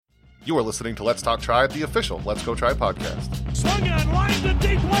You are listening to Let's Talk Tribe, the official Let's Go Tribe podcast. Swung on, line to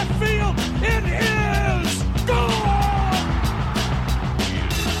deep left field. It is gone!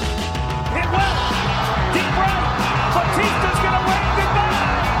 Hit well, deep right. Batista's going to wave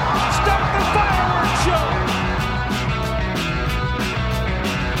goodbye. Start the fireworks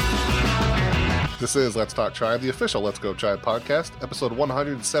show. This is Let's Talk Tribe, the official Let's Go Tribe podcast, episode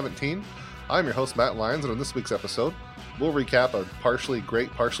 117. I'm your host, Matt Lyons, and on this week's episode, we'll recap a partially great,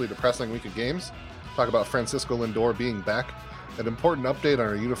 partially depressing week of games, talk about Francisco Lindor being back, an important update on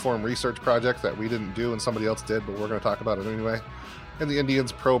our uniform research project that we didn't do and somebody else did, but we're going to talk about it anyway, and the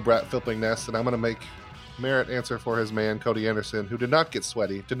Indians' pro Brett Filping-Ness, and I'm going to make Merritt answer for his man, Cody Anderson, who did not get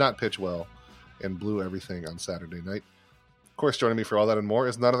sweaty, did not pitch well, and blew everything on Saturday night. Of course, joining me for all that and more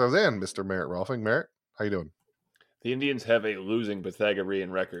is none other than Mr. Merritt Rolfing. Merritt, how you doing? The Indians have a losing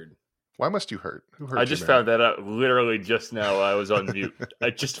Pythagorean record. Why must you hurt? Who hurt I you, just Merritt? found that out literally just now. I was on mute. I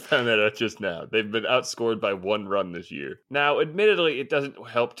just found that out just now. They've been outscored by 1 run this year. Now, admittedly, it doesn't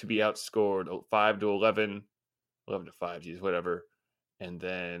help to be outscored 5-11, 11-5, geez, whatever. And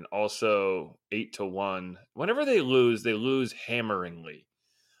then also 8-1. Whenever they lose hammeringly.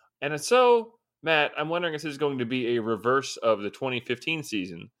 And so, Matt, I'm wondering if this is going to be a reverse of the 2015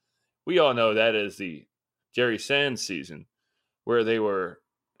 season. We all know that is the Jerry Sands season, where they were,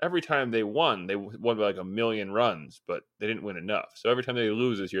 every time they won by like 1 million runs, but they didn't win enough. So every time they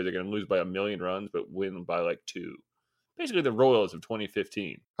lose this year, they're going to lose by 1 million runs, but win by like 2. Basically the Royals of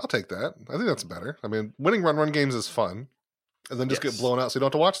 2015. I'll take that. I think that's better. I mean, winning run games is fun, and then just Yes. get blown out so you don't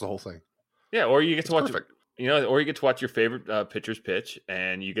have to watch the whole thing. Yeah, or you get to watch, Perfect. or you get to watch your favorite pitchers pitch,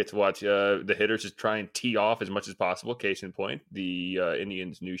 and you get to watch the hitters just try and tee off as much as possible. Case in point, the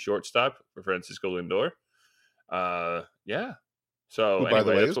Indians' new shortstop, Francisco Lindor. Yeah. So Who, anyway, by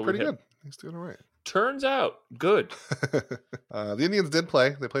the way, that's is what we pretty have. good. He's doing all right. Turns out good. The Indians did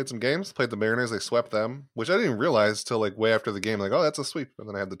play. They played some games, played the Mariners. They swept them, which I didn't even realize till like way after the game. Like, oh, that's a sweep. And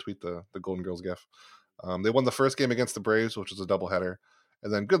then I had to tweet the Golden Girls gif. They won the first game against the Braves, which was a doubleheader.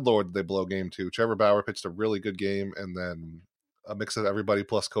 And then, good Lord, did they blow game 2. Trevor Bauer pitched a really good game, and then a mix of everybody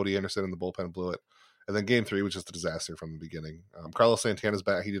plus Cody Anderson in the bullpen blew it. And then game 3 was just a disaster from the beginning. Carlos Santana's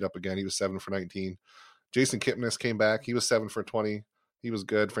bat heated up again. He was 7 for 19. Jason Kipnis came back. He was 7 for 20. He was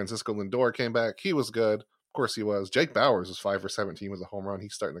good. Francisco Lindor came back. He was good. Of course he was. Jake Bowers was 5 for 17 with a home run.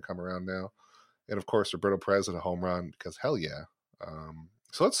 He's starting to come around now. And of course, Roberto Perez had a home run because hell yeah.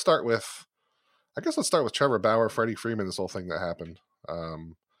 So let's start with Trevor Bauer, Freddie Freeman, this whole thing that happened. I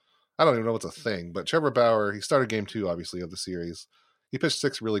don't even know what's a thing, but Trevor Bauer, he started game 2, obviously, of the series. He pitched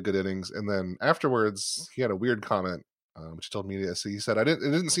 6 really good innings. And then afterwards, he had a weird comment, which he told me to see. He said, it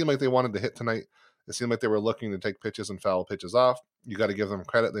didn't seem like they wanted to hit tonight. It seemed like they were looking to take pitches and foul pitches off. You got to give them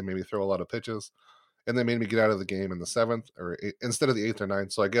credit. They made me throw a lot of pitches. And they made me get out of the game in the 7th instead of the 8th or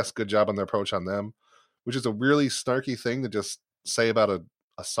 9th. So I guess good job on their approach on them, which is a really snarky thing to just say about a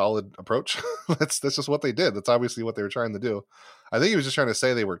solid approach. That's just what they did. That's obviously what they were trying to do. I think he was just trying to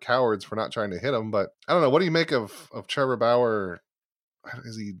say they were cowards for not trying to hit him. But I don't know. What do you make of Trevor Bauer?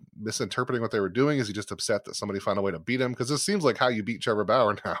 Is he misinterpreting what they were doing? Is he just upset that somebody found a way to beat him? Because this seems like how you beat Trevor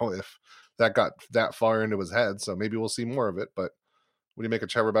Bauer now, if that got that far into his head. So maybe we'll see more of it. But what do you make of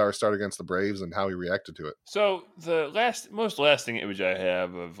Trevor Bauer start against the Braves and how he reacted to it? So the most lasting image I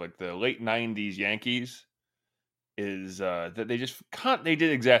have of like the late 90s Yankees is that they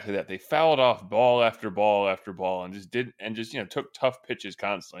did exactly that. They fouled off ball after ball after ball and just took tough pitches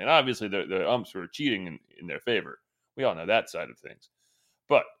constantly. And obviously the umps were cheating in their favor. We all know that side of things.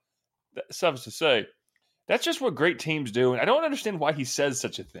 But suffice to say, that's just what great teams do. And I don't understand why he says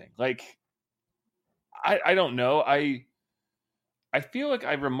such a thing. Like, I don't know. I feel like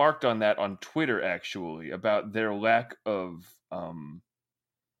I remarked on that on Twitter, actually, about their lack of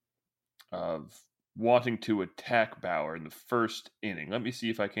wanting to attack Bauer in the first inning. Let me see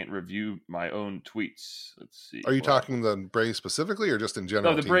if I can't review my own tweets. Let's see. Are you talking the Braves specifically or just in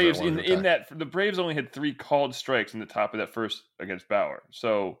general? No, the Braves the Braves only had 3 called strikes in the top of that first against Bauer.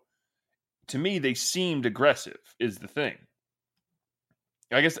 So to me, they seemed aggressive is the thing.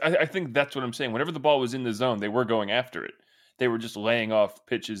 I guess I think that's what I'm saying. Whenever the ball was in the zone, they were going after it. They were just laying off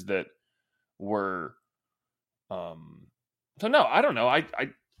pitches that were so no, I don't know. I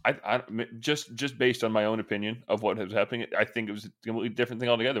just based on my own opinion of what was happening, I think it was a completely different thing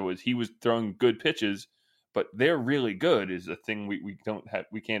altogether. Was he was throwing good pitches, but they're really good is a thing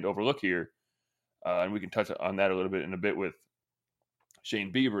we can't overlook here, and we can touch on that a little bit in a bit with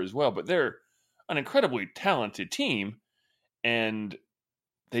Shane Bieber as well. But they're an incredibly talented team, and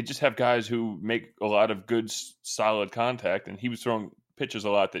they just have guys who make a lot of good, solid contact, and he was throwing pitches a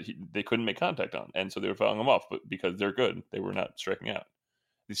lot that they couldn't make contact on, and so they were fouling them off. But because they're good, they were not striking out.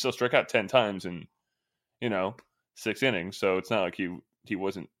 he still struck out 10 times in 6 innings. So it's not like he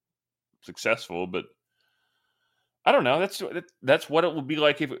wasn't successful, but I don't know. That's what it will be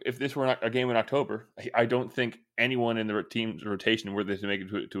like if this were a game in October. I don't think anyone in the team's rotation were they to make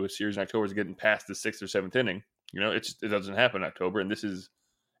it to a series in October is getting past the 6th or 7th inning. It doesn't happen in October, and this is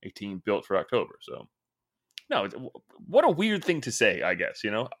a team built for October. So, no, what a weird thing to say, I guess.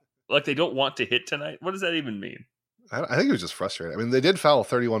 Like they don't want to hit tonight. What does that even mean? I think he was just frustrated. I mean, they did foul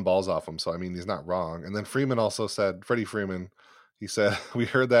 31 balls off him, so I mean, he's not wrong. And then Freeman also said, Freddie Freeman. He said, we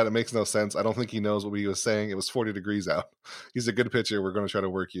heard that. It makes no sense. I don't think he knows what he was saying. It was 40 degrees out. He's a good pitcher. We're going to try to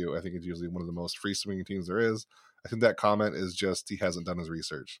work you. I think it's usually one of the most free swinging teams there is. I think that comment is just he hasn't done his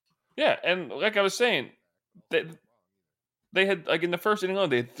research. Yeah, and like I was saying, they had, like in the first inning alone,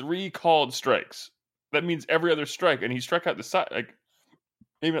 they had 3 called strikes. That means every other strike, and he struck out the side, like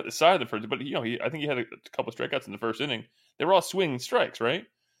maybe not the side of the first, but I think he had a couple of strikeouts in the first inning. They were all swinging strikes, right?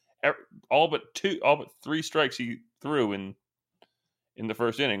 All but 3 strikes he threw in the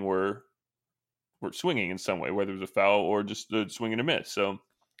first inning were swinging in some way, whether it was a foul or just the swing and a miss. So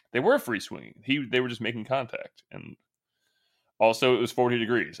they were free swinging. They were just making contact. And also it was 40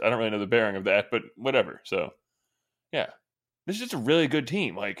 degrees. I don't really know the bearing of that, but whatever. So yeah, this is just a really good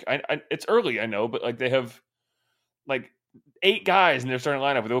team. Like it's early, I know, but like they have like 8 guys in their starting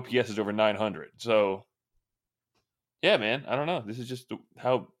lineup with OPSs over 900. So yeah, man, I don't know. This is just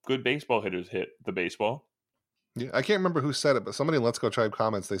how good baseball hitters hit the baseball. Yeah, I can't remember who said it, but somebody in Let's Go Tribe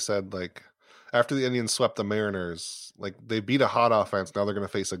comments, they said, like, after the Indians swept the Mariners, like, they beat a hot offense, now they're going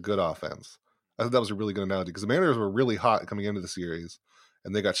to face a good offense. I thought that was a really good analogy, because the Mariners were really hot coming into the series,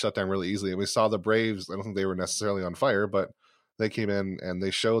 and they got shut down really easily. And we saw the Braves, I don't think they were necessarily on fire, but they came in and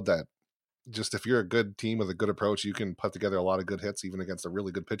they showed that just if you're a good team with a good approach, you can put together a lot of good hits, even against a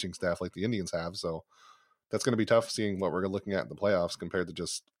really good pitching staff like the Indians have. So that's going to be tough seeing what we're looking at in the playoffs compared to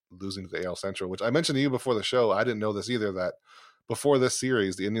just losing to the AL Central, which I mentioned to you before the show. I didn't know this either, that before this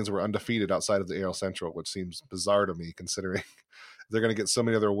series, the Indians were undefeated outside of the AL Central, which seems bizarre to me considering they're going to get so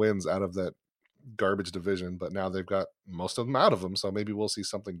many other wins out of that garbage division, but now they've got most of them out of them. So maybe we'll see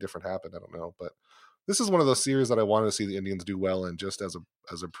something different happen. I don't know, but this is one of those series that I wanted to see the Indians do well in, just as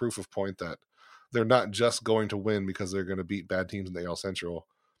a proof of point that they're not just going to win because they're going to beat bad teams in the AL Central.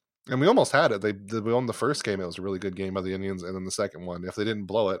 And we almost had it. They won the first game. It was a really good game by the Indians. And then the second one, if they didn't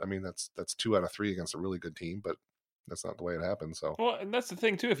blow it, I mean, that's 2 out of 3 against a really good team, but that's not the way it happened. So, well, and that's the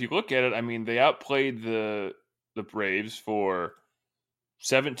thing too. If you look at it, I mean, they outplayed the Braves for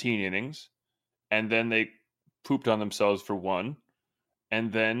 17 innings, and then they pooped on themselves for 1,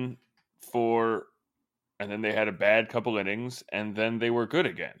 and then they had a bad couple innings, and then they were good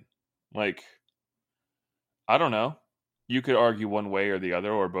again. Like, I don't know. You could argue one way or the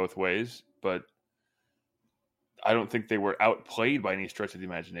other or both ways, but I don't think they were outplayed by any stretch of the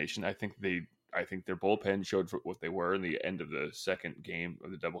imagination. I think their bullpen showed for what they were in the end of the second game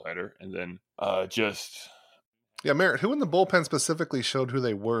of the doubleheader, and then yeah, Merritt, who in the bullpen specifically showed who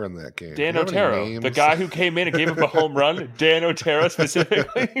they were in that game? Dan Otero, the guy who came in and gave up a home run. Dan Otero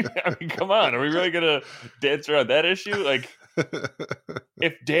specifically. I mean, come on, are we really gonna dance around that issue? Like,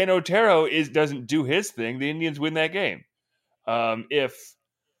 if Dan Otero doesn't do his thing, the Indians win that game. If,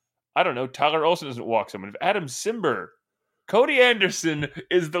 I don't know, Tyler Olsen doesn't walk someone, if Adam Simber, Cody Anderson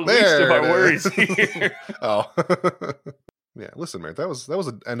is the least of our worries here. Oh, yeah. Listen, man, that was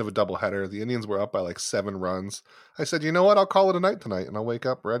the end of a doubleheader. The Indians were up by like 7 runs. I said, you know what? I'll call it a night tonight, and I'll wake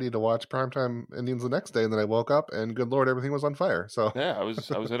up ready to watch primetime Indians the next day. And then I woke up, and good Lord, everything was on fire. So yeah, I was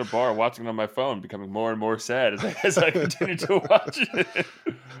at a bar watching it on my phone, becoming more and more sad as I continued to watch it.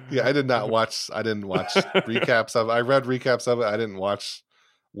 Yeah, I didn't watch recaps of it. I read recaps of it. I didn't watch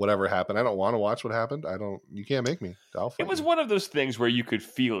whatever happened. I don't want to watch what happened. You can't make me. It was one of those things where you could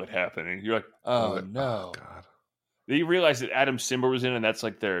feel it happening. You're like, oh no. God. You realize that Adam Simber was in, and that's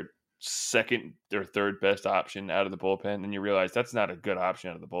like their second or third best option out of the bullpen. And you realize that's not a good option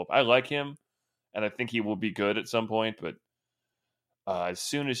out of the bullpen. I like him, and I think he will be good at some point. But as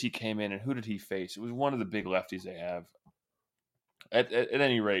soon as he came in, and who did he face? It was one of the big lefties they have. At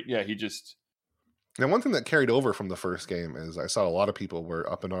any rate, yeah, he just... Now, one thing that carried over from the first game is I saw a lot of people were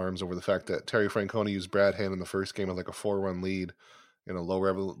up in arms over the fact that Terry Francona used Brad Hand in the first game with like a 4-run lead in a low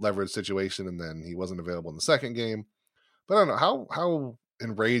leverage situation, and then he wasn't available in the second game. But I don't know, how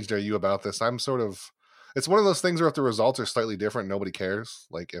enraged are you about this? It's one of those things where if the results are slightly different, nobody cares.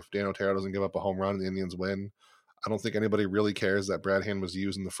 Like if Dan Otero doesn't give up a home run and the Indians win, I don't think anybody really cares that Brad Hand was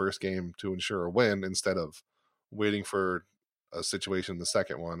used in the first game to ensure a win instead of waiting for a situation in the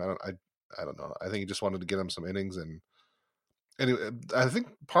second one. I don't know. I think he just wanted to get him some innings, and anyway, I think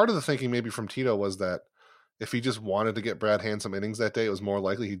part of the thinking maybe from Tito was that if he just wanted to get Brad Hand some innings that day, it was more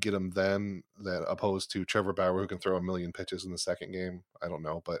likely he'd get him then than opposed to Trevor Bauer, who can throw a million pitches in the second game. I don't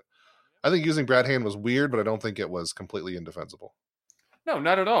know, but I think using Brad Hand was weird, but I don't think it was completely indefensible. No,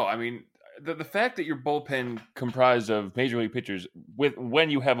 not at all. I mean, the fact that your bullpen comprised of major league pitchers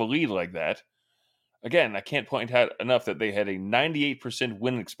when you have a lead like that, again, I can't point out enough that they had a 98%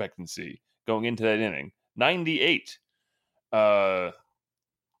 win expectancy going into that inning. 98. The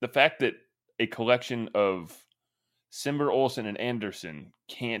fact that a collection of Simber, Olsen, and Anderson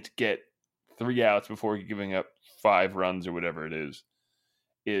can't get 3 outs before giving up 5 runs or whatever it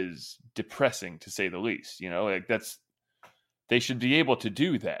is depressing, to say the least. Like they should be able to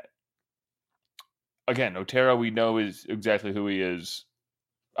do that. Again, Otero, we know is exactly who he is.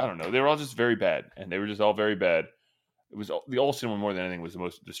 I don't know. They were all just very bad, and they were just all very bad. It was the Olsen one more than anything was the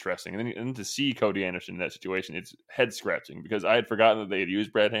most distressing. And then to see Cody Anderson in that situation, it's head scratching because I had forgotten that they had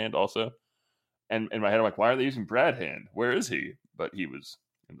used Brad Hand also. And in my head, I'm like, why are they using Brad Hand? Where is he? But he was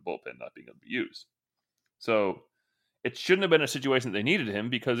in the bullpen, not being able to be used. So it shouldn't have been a situation that they needed him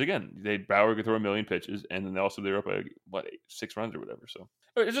because, again, Bauer could throw a million pitches, and then also they were up by 6 runs or whatever. So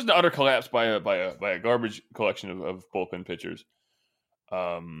it's just an utter collapse by a garbage collection of bullpen pitchers.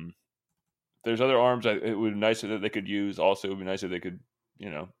 There's other arms it would be nicer that they could use. Also, it would be nicer if they could,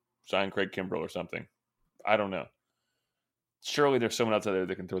 sign Craig Kimbrell or something. I don't know. Surely there's someone else out there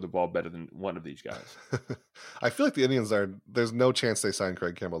that can throw the ball better than one of these guys. I feel like the Indians there's no chance they sign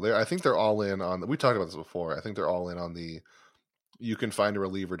Craig Kimbrell. I think they're all in on, we talked about this before, I think they're all in on you can find a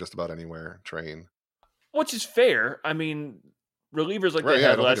reliever just about anywhere train. Which is fair. I mean, relievers like they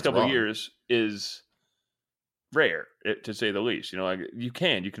had the last couple of years is rare, to say the least. Like you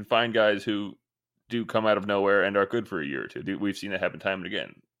can find guys who do come out of nowhere and are good for a year or two. We've seen that happen time and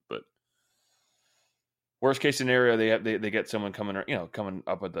again. But worst case scenario, they get someone coming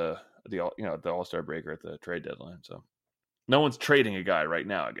up with the All-Star breaker at the trade deadline. So no one's trading a guy right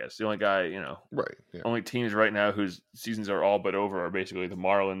now. I guess the only guy right. Yeah. Only teams right now whose seasons are all but over are basically the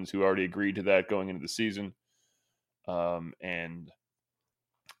Marlins, who already agreed to that going into the season, and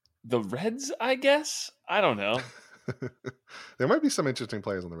the Reds, I guess. I don't know. There might be some interesting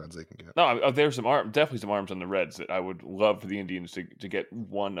players on the Reds they can get. No, there's definitely some arms on the Reds that I would love for the Indians to get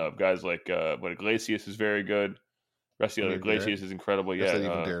one of. Guys like Iglesias is very good. Rafael Iglesias is incredible. Yeah, they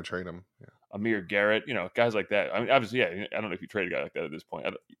even dare trade him. Yeah. Amir Garrett, guys like that. I mean, obviously, yeah. I don't know if you trade a guy like that at this point.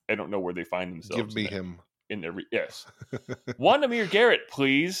 I don't know where they find themselves. Give me him. Yes. One Amir Garrett,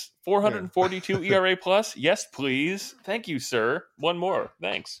 please. 442 ERA plus. Yes, please. Thank you, sir. One more.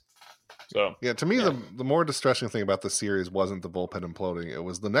 Thanks. So yeah, to me, the more distressing thing about the series wasn't the bullpen imploding. It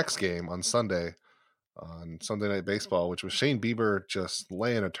was the next game on Sunday Night Baseball, which was Shane Bieber just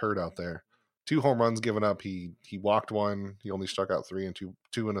laying a turd out there. 2 home runs given up. He walked 1. He only struck out 3 in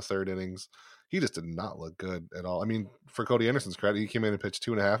two and a third innings. He just did not look good at all. I mean, for Cody Anderson's credit, he came in and pitched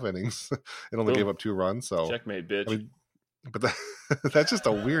 2.5 innings and only gave up 2 runs. So checkmate, bitch. I mean, but that's just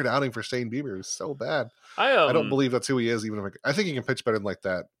a weird outing for Shane Bieber. It was so bad. I don't believe that's who he is. I think he can pitch better than like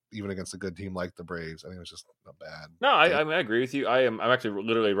that, even against a good team like the Braves. I think it was just a bad. No, I agree with you. I'm actually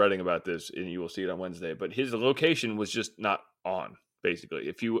literally writing about this, and you will see it on Wednesday. But his location was just not on. Basically,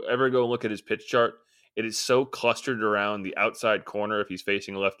 if you ever go look at his pitch chart, it is so clustered around the outside corner if he's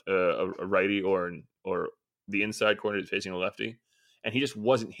facing a righty, or the inside corner is facing a lefty, and he just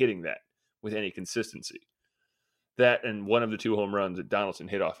wasn't hitting that with any consistency. That and one of the 2 home runs that Donaldson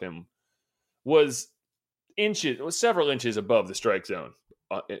hit off him was several inches above the strike zone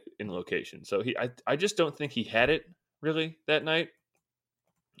in location. So I just don't think he had it really that night.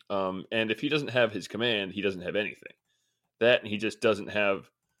 And if he doesn't have his command, he doesn't have anything. That, and he just doesn't have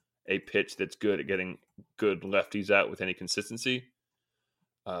a pitch that's good at getting good lefties out with any consistency.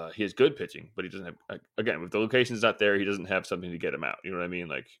 He has good pitching, but he doesn't have, again, if the location's not there, he doesn't have something to get him out. You know what I mean?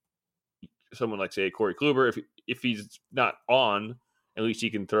 Like someone like, say, Corey Kluber, if he's not on, at least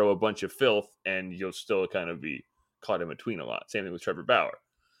he can throw a bunch of filth and you'll still kind of be caught in between a lot. Same thing with Trevor Bauer.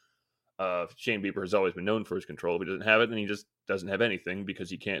 Shane Bieber has always been known for his control. If he doesn't have it, then he just doesn't have anything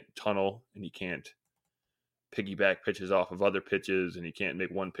because he can't tunnel and he can't piggyback pitches off of other pitches, and he can't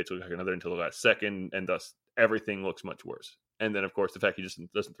make one pitch look like another until the last second, and thus everything looks much worse. And then, of course, the fact he just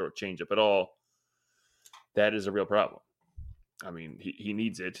doesn't throw a changeup at all, that is a real problem. I mean, he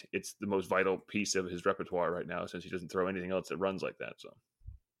needs it. It's the most vital piece of his repertoire right now, since he doesn't throw anything else that runs like that. So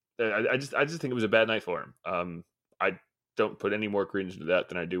I just think it was a bad night for him. I don't put any more credence into that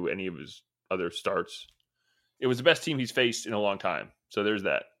than I do any of his other starts. It was the best team he's faced in a long time. So there's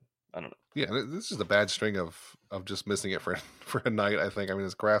that. I don't know. Yeah, this is a bad string of just missing it for a night, I think. I mean,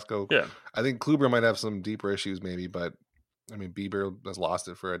 it's Carrasco. Yeah. I think Kluber might have some deeper issues maybe, but I mean, Bieber has lost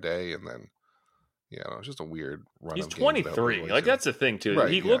it for a day, and then, Yeah, no, it's just a weird run. He's of games that 23. really Like should- that's the thing too.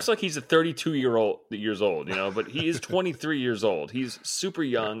 Right, He yeah. looks like he's a 32-years old, you know, but he is 23 years old. He's super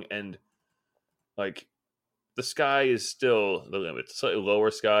young, and like the sky is still the limit. It's slightly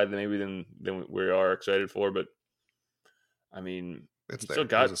lower sky than we are excited for, but I mean, It's he there. still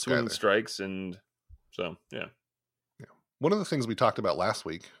There's got a sky swinging there. strikes, and so yeah. One of the things we talked about last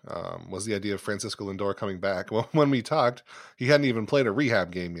week was the idea of Francisco Lindor coming back. Well, when we talked, he hadn't even played a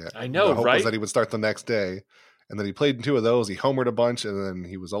rehab game yet. I know, the hope right? was that he would start the next day, and then he played in 2 of those. He homered a bunch, and then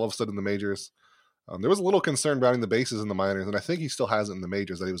he was all of a sudden in the majors. There was a little concern rounding the bases in the minors, and I think he still has it in the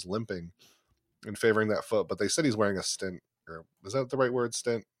majors that he was limping and favoring that foot. But they said he's wearing a stint. Or is that the right word?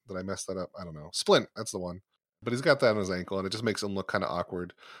 Stint? Did I mess that up? I don't know. Splint. That's the one. But he's got that on his ankle, and it just makes him look kind of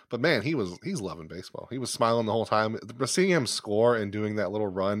awkward. But man, he's loving baseball. He was smiling the whole time. Seeing him score and doing that little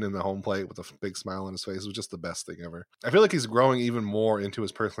run in the home plate with a big smile on his face was just the best thing ever. I feel like he's growing even more into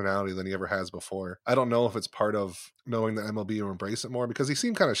his personality than he ever has before. I don't know if it's part of knowing that MLB will embrace it more, because he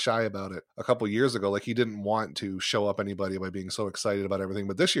seemed kind of shy about it a couple years ago. Like he didn't want to show up anybody by being so excited about everything.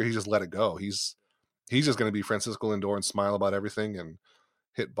 But this year he just let it go. He's just going to be Francisco Lindor and smile about everything and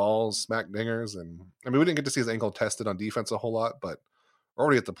hit balls, smack dingers. And I mean, we didn't get to see his ankle tested on defense a whole lot, but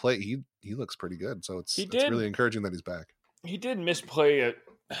already at the plate, he looks pretty good. So it's really encouraging that he's back. He did misplay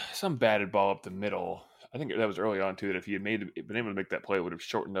some batted ball up the middle. I think that was early on too. That if he had been able to make that play, it would have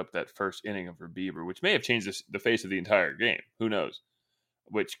shortened up that first inning of Bieber, which may have changed the face of the entire game. Who knows?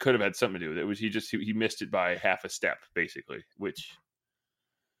 Which could have had something to do with it. It was he missed it by half a step, basically. Which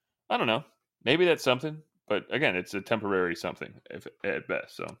I don't know. Maybe that's something. But again, it's a temporary something at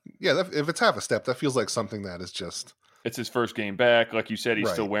best. So yeah, if it's half a step, that feels like something that is just. It's his first game back, like you said. He's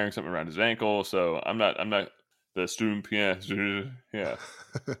Right. still wearing something around his ankle. So I'm not the Sturm yeah.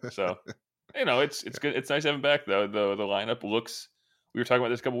 So you know, it's good. It's nice to have him back though. The lineup looks. We were talking about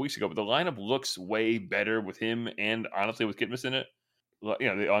this a couple weeks ago, but the lineup looks way better with him and honestly with Kipnis in it.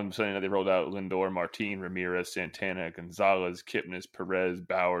 You know, on Sunday night they rolled out Lindor, Martin, Ramirez, Santana, Gonzalez, Kipnis, Perez,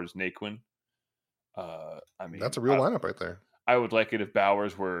 Bowers, Naquin. I mean, that's a real lineup right there. I would like it if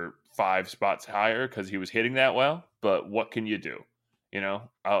Bowers were 5 spots higher because he was hitting that well. But what can you do? You know,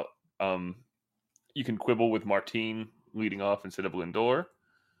 you can quibble with Martin leading off instead of Lindor.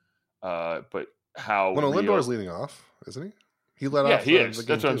 But how? Well, no, Lindor's leading off, isn't he? He led off. He is. The game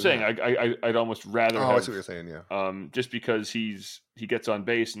That's what I'm too, saying. yeah. I'd almost rather. Oh, have, I see what you're saying. Yeah. Just because he gets on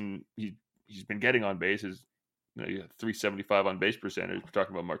base and he's been getting on base is, you know, 375 on base percentage. We're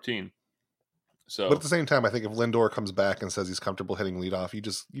talking about Martin. So, but at the same time, I think if Lindor comes back and says he's comfortable hitting leadoff, you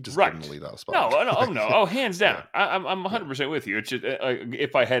just right. give him the leadoff spot. No, hands down. Yeah. I'm 100% with you. It's just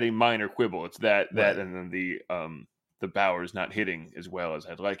if I had a minor quibble, it's that, right. And then the Bowers not hitting as well as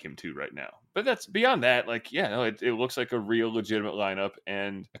I'd like him to right now. But that's beyond that. Like, yeah, no, it looks like a real legitimate lineup,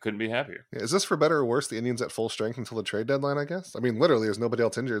 and I couldn't be happier. Yeah, is this for better or worse? The Indians at full strength until the trade deadline, I guess. I mean, literally, there's nobody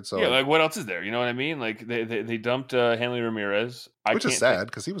else injured. So yeah, like what else is there? You know what I mean? Like they dumped Hanley Ramirez, which is sad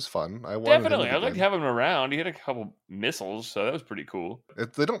because he was fun. I liked having him around. He had a couple missiles, so that was pretty cool.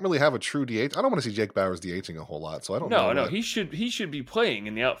 They don't really have a true DH. I don't want to see Jake Bowers DHing a whole lot, so I don't. No, he should be playing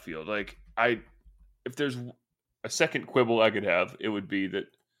in the outfield. Like if there's a second quibble I could have, it would be that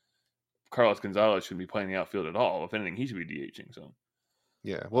Carlos Gonzalez shouldn't be playing the outfield at all. If anything, he should be DHing. So,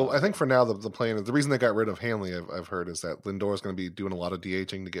 yeah. Well, I think for now the plan, the reason they got rid of Hanley, I've heard, is that Lindor is going to be doing a lot of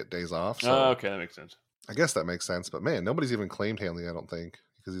DHing to get days off. So okay, that makes sense. I guess that makes sense. But man, nobody's even claimed Hanley, I don't think,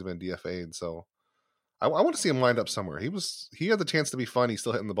 because he's been DFA'd. So I want to see him lined up somewhere. He had the chance to be fun. He's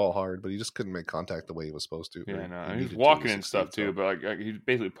still hitting the ball hard, but he just couldn't make contact the way he was supposed to. Yeah, no, he was walking and stuff too. But like he's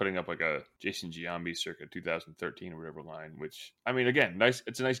basically putting up like a Jason Giambi circa 2013 or whatever line. Which I mean, again, nice.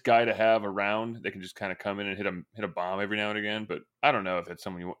 It's a nice guy to have around. They can just kind of come in and hit a bomb every now and again. But I don't know if that's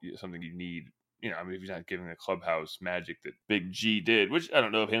something you need. You know, I mean, if he's not giving the clubhouse magic that Big G did, which I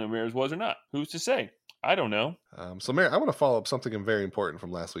don't know if Hanley Ramirez was or not. Who's to say? I don't know. So, Mary, I want to follow up something very important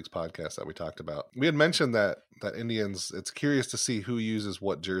from last week's podcast that we talked about. We had mentioned that Indians, it's curious to see who uses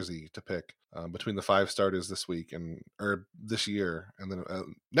what jersey to pick between the 5 starters this week or this year. And then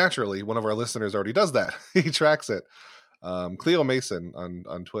naturally, one of our listeners already does that. He tracks it. Cleo Mason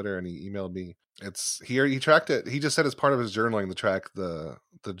on Twitter, and he emailed me. He tracked it. He just said as part of his journaling to track the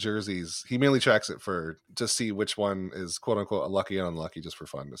jerseys. He mainly tracks it to see which one is quote unquote lucky and unlucky, just for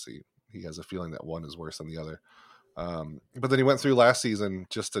fun, to see. He has a feeling that one is worse than the other. But then he went through last season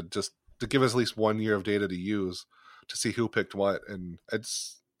just to give us at least 1 year of data to use to see who picked what. And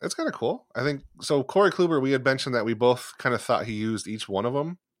it's kind of cool. I think so. Corey Kluber, we had mentioned that we both kind of thought he used each one of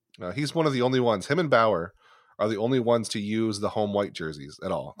them. He's one of the only ones. Him and Bauer are the only ones to use the home white jerseys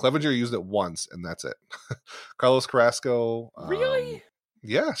at all. Clevenger used it once, and that's it. Carlos Carrasco. Really?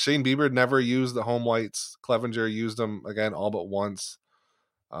 Yeah, Shane Bieber never used the home whites. Clevenger used them again all but once.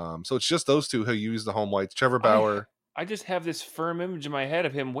 So it's just those two who use the home whites. Trevor Bauer. I just have this firm image in my head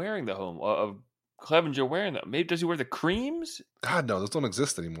of him wearing the home of Clevenger wearing them. Maybe does he wear the creams? God, no, those don't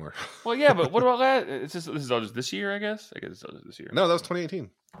exist anymore. Well, yeah, but what about that? This is all just this year, I guess. I guess it's all just this year. No, that was 2018.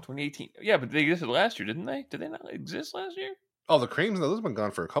 2018. Yeah, but they existed last year, didn't they? Did they not exist last year? Oh, the creams? No, those have been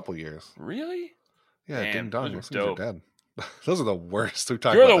gone for a couple years. Really? Yeah, Damn, ding dong. those are Those things are dope. dead. Those are the worst. We've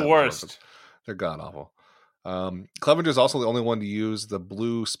talked You're about the that worst. before, they're god awful. Clevenger's also the only one to use the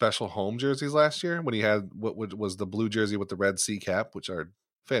blue special home jerseys last year when he had what was the blue jersey with the red C cap, which are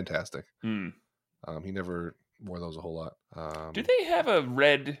fantastic. He never wore those a whole lot. Do they have a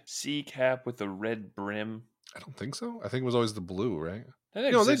red C cap with a red brim? I don't think so. I think it was always the blue, right?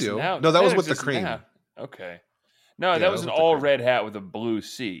 That No, they exists do. now. No, that was with the exists cream. now. Okay. No, Yeah, that was an with the all cream. red hat with a blue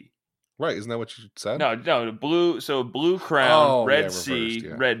C. Right, isn't that what you said? No, the blue. So blue crown, Oh, red yeah, C, reversed,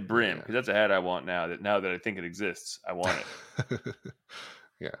 yeah. red brim. Yeah. Because that's a hat I want now. Now that I think it exists, I want it.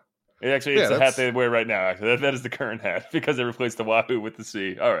 Yeah. It's the hat they wear right now. Actually, that is the current hat because they replaced the Wahoo with the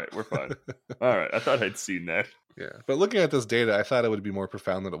C. All right, we're fine. All right, I thought I'd seen that. Yeah, but looking at this data, I thought it would be more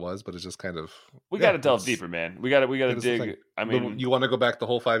profound than it was, but it's just kind of We got to delve deeper, man. We got to that is the thing. dig. I mean, you want to go back the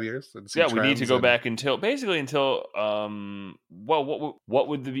whole 5 years? And see yeah, we need to trends go and- back until what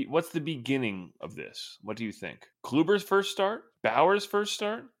would what's the beginning of this? What do you think? Kluber's first start, Bauer's first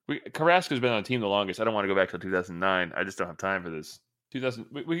start. Carrasco's been on the team the longest. I don't want to go back to 2009. I just don't have time for this. 2000.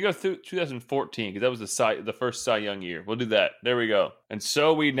 We could go through 2014 because that was the first Cy Young year. We'll do that. There we go. And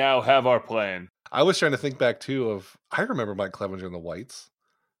so we now have our plan. I was trying to think back too of I remember Mike Clevenger in the whites,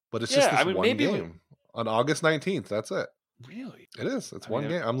 but it's just Yeah, this I mean, one maybe game on August 19th. That's it. Really? It is. It's I one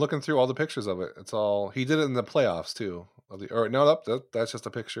mean, game. I'm looking through all the pictures of it. It's all he did it in the playoffs too. That's just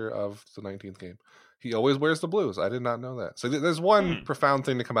a picture of the 19th game. He always wears the blues. I did not know that. So there's one profound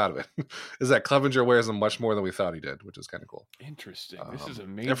thing to come out of it is that Clevenger wears them much more than we thought he did, which is kind of cool. Interesting. This is a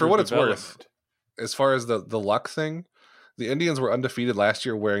major And for what it's worth, development. as far as the luck thing, the Indians were undefeated last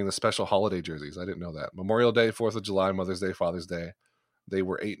year wearing the special holiday jerseys. I didn't know that. Memorial Day, 4th of July, Mother's Day, Father's Day. They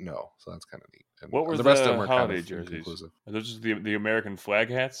were 8-0, so that's kind of neat. And What were the rest of them the are kind holiday of jerseys? inconclusive. Are those just the American flag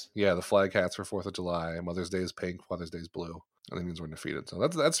hats? Yeah, the flag hats for 4th of July. Mother's Day is pink. Father's Day is blue. And the Indians were undefeated. So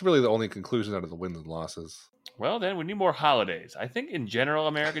that's really the only conclusion out of the wins and losses. Well, then we need more holidays. I think in general,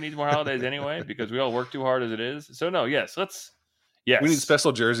 America needs more holidays anyway because we all work too hard as it is. So no, yes. We need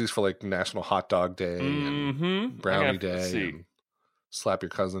special jerseys for like National Hot Dog Day and Mm-hmm. Brownie Day and Slap Your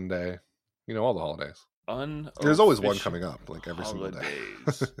Cousin Day. You know, all the holidays. Unofficial There's always one coming up, like every single day.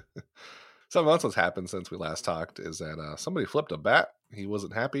 holidays. Something else that's happened since we last talked is that somebody flipped a bat. He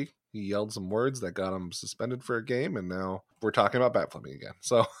wasn't happy. He yelled some words that got him suspended for a game, and now we're talking about bat flipping again.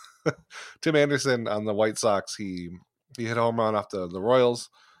 So Tim Anderson on the White Sox, he hit a home run off the Royals.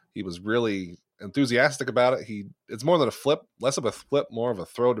 He was really enthusiastic about it. It's more than a flip, less of a flip, more of a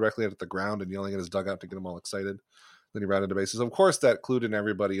throw directly at the ground and yelling at his dugout to get them all excited. Then he rounded the bases. Of course, that clued in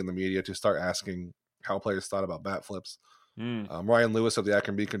everybody in the media to start asking how players thought about bat flips. Ryan Lewis of the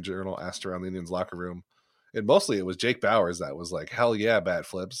Akron Beacon Journal asked around the Indians locker room, and mostly it was Jake Bowers that was like, "Hell yeah, bat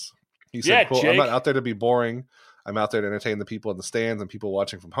flips." He said, quote, "I'm not out there to be boring. I'm out there to entertain the people in the stands and people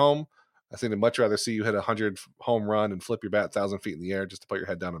watching from home. I think I'd much rather see you hit 100 home run and flip your bat 1,000 feet in the air just to put your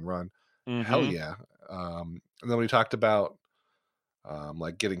head down and run." Mm-hmm. Hell yeah. And then when he talked about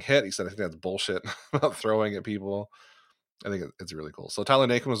like getting hit, he said, "I think that's bullshit about throwing at people." I think it's really cool. So Tyler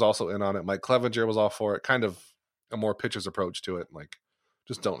Naquin was also in on it. Mike Clevenger was all for it. Kind of a more pitcher's approach to it. Like,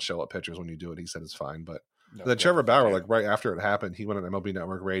 just don't show up pitchers when you do it. He said it's fine. But then Trevor Bauer, like right after it happened, he went on MLB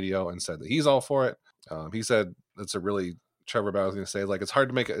Network Radio and said that he's all for it. He said it's a really Trevor Bauer's going to say, like, it's hard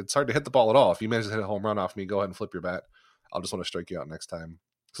to hit the ball at all. If you manage to hit a home run off me, go ahead and flip your bat. I'll just want to strike you out next time.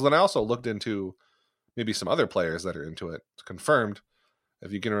 So then I also looked into maybe some other players that are into it. It's confirmed.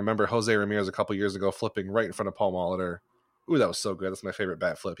 If you can remember Jose Ramirez a couple years ago flipping right in front of Paul Molitor. Ooh, that was so good. That's my favorite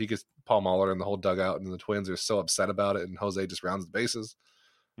bat flip. He gets Paul Molitor in the whole dugout, and the Twins are so upset about it, and Jose just rounds the bases.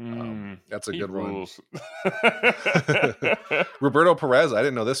 That's a good one. Roberto Perez, I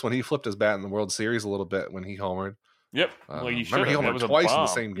didn't know this one. He flipped his bat in the World Series a little bit when he homered. Yep. Well, you remember he homered twice in the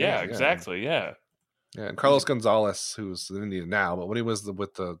same game. Yeah, exactly. Yeah. Yeah, and Carlos Gonzalez, who's in India now, but when he was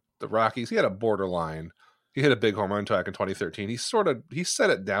with the Rockies, he had a borderline. He hit a big home run back in 2013. He set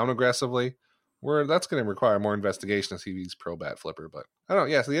it down aggressively. Where that's going to require more investigation to see if he's pro bat flipper. But I don't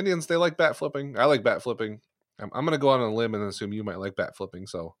know. Yeah, so the Indians, they like bat flipping. I like bat flipping. I'm going to go out on a limb and assume you might like bat flipping.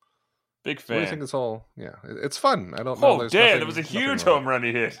 So big fan. What do you think? It's all, yeah, it's fun. I don't know. Oh, damn, that was a huge home run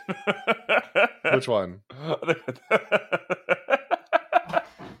he hit. Which one?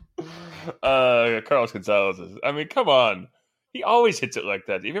 Carlos Gonzalez. I mean, come on. He always hits it like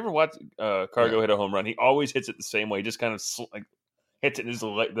that. If you ever watch Cargo hit a home run, he always hits it the same way. He just kind of like hits it, and just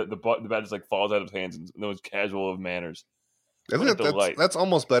like the bat just like falls out of his hands in those casual of manners. I think that's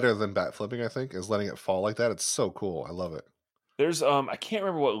almost better than bat flipping. I think is letting it fall like that. It's so cool. I love it. There's I can't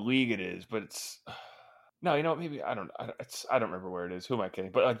remember what league it is, but it's no, maybe I don't remember where it is. Who am I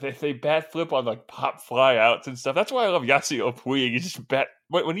kidding? But like they bat flip on like pop fly outs and stuff. That's why I love Yasiel Puig. He just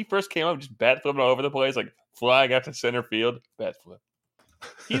when he first came up, just bat flipping all over the place, like flying out to center field, bat flip.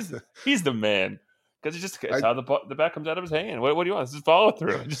 He's the man because it's how the bat comes out of his hand. What do you want? This is follow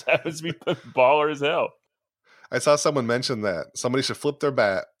through. It just happens to be baller as hell. I saw someone mention that somebody should flip their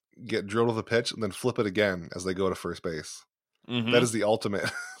bat, get drilled with a pitch, and then flip it again as they go to first base. Mm-hmm. That is the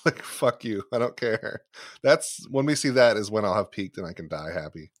ultimate. Like, fuck you. I don't care. That's when we see that is when I'll have peaked and I can die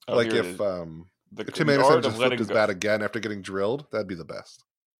happy. Oh, like if Tim Anderson just flipped his bat again after getting drilled, that'd be the best.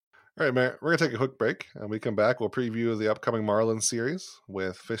 All right, man. We're going to take a quick break. And when we come back, we'll preview the upcoming Marlins series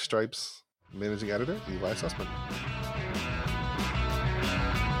with Fish Stripes managing editor, Eli Sussman.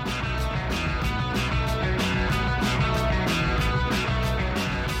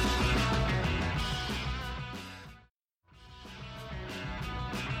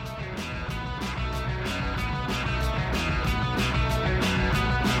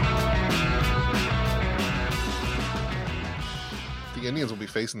 The Indians will be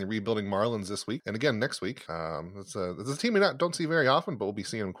facing the rebuilding Marlins this week, and again next week. It's a team we don't see very often, but we'll be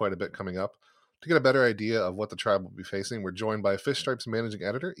seeing them quite a bit coming up. To get a better idea of what the Tribe will be facing, we're joined by Fish Stripes managing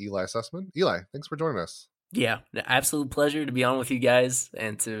editor Eli Sussman. Eli, thanks for joining us. Yeah, absolute pleasure to be on with you guys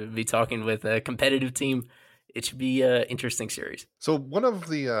and to be talking with a competitive team. It should be an interesting series. So one of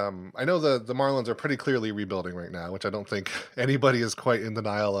the, I know the Marlins are pretty clearly rebuilding right now, which I don't think anybody is quite in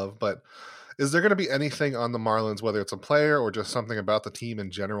denial of, but is there going to be anything on the Marlins, whether it's a player or just something about the team in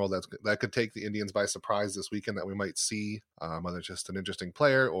general that could take the Indians by surprise this weekend that we might see, whether it's just an interesting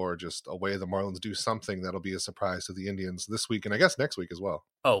player or just a way the Marlins do something that'll be a surprise to the Indians this week and I guess next week as well?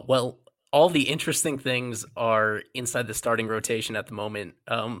 Oh, well, all the interesting things are inside the starting rotation at the moment.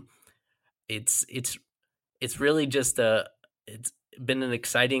 It's really just it's been an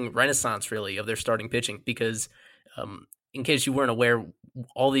exciting renaissance really of their starting pitching because in case you weren't aware,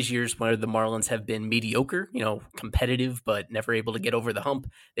 all these years where the Marlins have been mediocre, competitive, but never able to get over the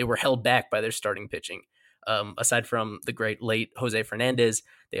hump, they were held back by their starting pitching. Aside from the great late Jose Fernandez,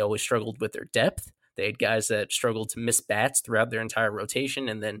 they always struggled with their depth. They had guys that struggled to miss bats throughout their entire rotation.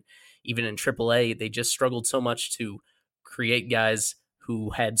 And then even in AAA, they just struggled so much to create guys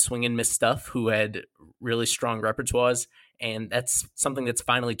who had swing and miss stuff, who had really strong repertoires. And that's something that's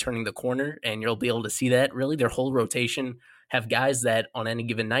finally turning the corner. And you'll be able to see that really their whole rotation have guys that on any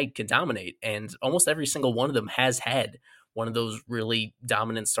given night can dominate. And almost every single one of them has had one of those really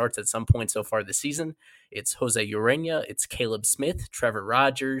dominant starts at some point so far this season. It's Jose Urena, it's Caleb Smith, Trevor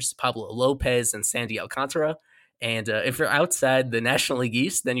Rogers, Pablo Lopez, and Sandy Alcantara. And if you're outside the National League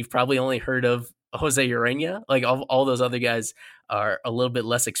East, then you've probably only heard of Jose Urena. Like all those other guys are a little bit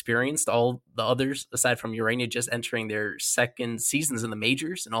less experienced. All the others, aside from Urena, just entering their second seasons in the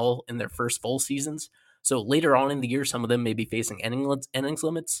majors and all in their first full seasons. So later on in the year, some of them may be facing innings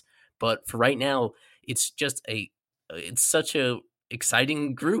limits. But for right now, it's just it's such a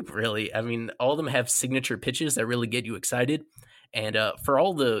exciting group, really. I mean, all of them have signature pitches that really get you excited. And for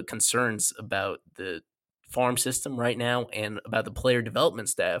all the concerns about the farm system right now and about the player development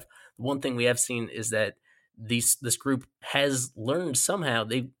staff, the one thing we have seen is that this group has learned somehow.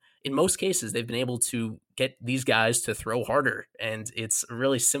 In most cases, they've been able to get these guys to throw harder. And it's a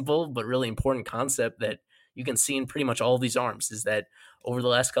really simple but really important concept that you can see in pretty much all of these arms is that over the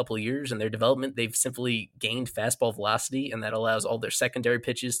last couple of years in their development, they've simply gained fastball velocity, and that allows all their secondary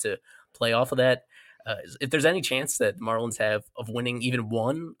pitches to play off of that. If there's any chance that the Marlins have of winning even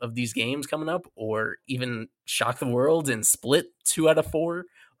one of these games coming up, or even shock the world and split 2 out of 4,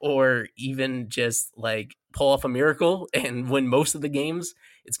 or even just like pull off a miracle and win most of the games,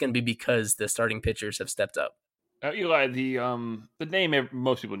 it's going to be because the starting pitchers have stepped up. Eli, the name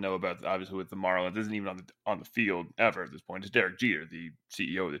most people know about, obviously, with the Marlins isn't even on the field ever at this point. It's Derek Jeter, the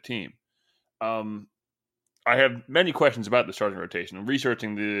CEO of the team. I have many questions about the starting rotation.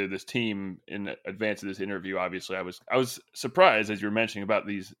 Researching this team in advance of this interview, obviously, I was surprised as you were mentioning about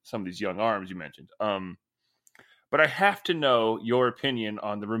some of these young arms you mentioned. But I have to know your opinion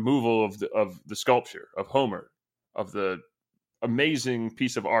on the removal of the sculpture of Homer, of the amazing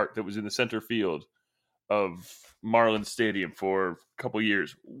piece of art that was in the center field of Marlins Stadium for a couple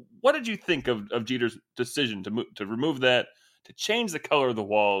years. What did you think of Jeter's decision to remove that, to change the color of the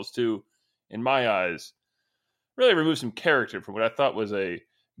walls, to, in my eyes, really remove some character from what I thought was a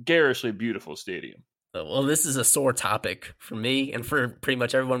garishly beautiful stadium? Well, this is a sore topic for me and for pretty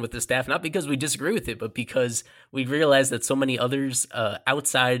much everyone with the staff, not because we disagree with it, but because we realize that so many others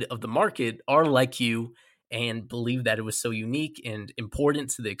outside of the market are like you and believe that it was so unique and important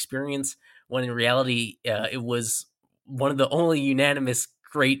to the experience, when in reality, it was one of the only unanimous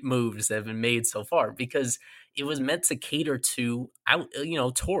great moves that have been made so far, because it was meant to cater to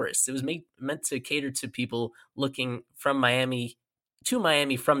tourists. It was meant to cater to people looking from Miami to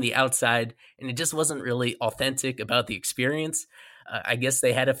Miami from the outside, and it just wasn't really authentic about the experience. I guess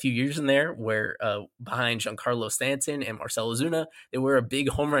they had a few years in there where behind Giancarlo Stanton and Marcell Ozuna, they were a big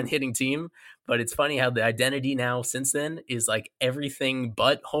home run hitting team. But it's funny how the identity now since then is like everything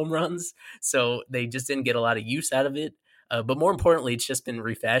but home runs. So they just didn't get a lot of use out of it. But more importantly, it's just been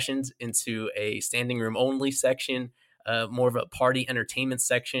refashioned into a standing room only section, more of a party entertainment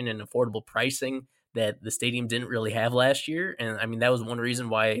section and affordable pricing that the stadium didn't really have last year. And I mean, that was one reason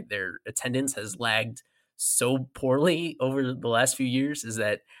why their attendance has lagged so poorly over the last few years, is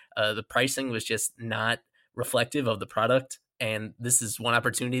that the pricing was just not reflective of the product. And this is one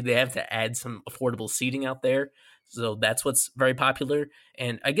opportunity they have to add some affordable seating out there. So that's what's very popular.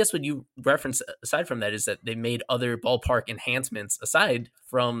 And I guess what you reference aside from that is that they made other ballpark enhancements aside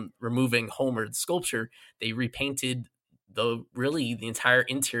from removing Homer the sculpture. They repainted the entire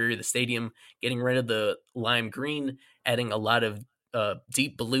interior of the stadium, getting rid of the lime green, adding a lot of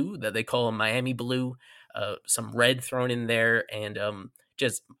deep blue that they call Miami blue, some red thrown in there, and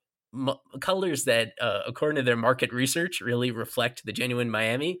just colors that, according to their market research, really reflect the genuine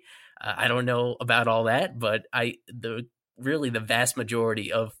Miami. I don't know about all that, but the vast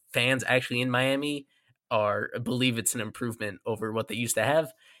majority of fans actually in Miami believe it's an improvement over what they used to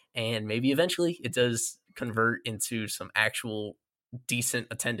have, and maybe eventually it does convert into some actual decent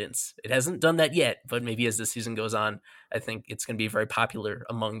attendance. It hasn't done that yet, but maybe as the season goes on, I think it's going to be very popular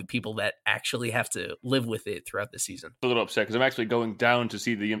among the people that actually have to live with it throughout the season. A little upset because I'm actually going down to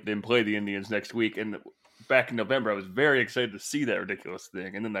see them play the Indians next week, and back in November I was very excited to see that ridiculous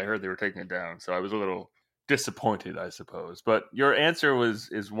thing, and then I heard they were taking it down, so I was a little disappointed, I suppose. But your answer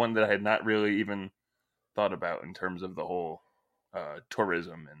is one that I had not really even thought about in terms of the whole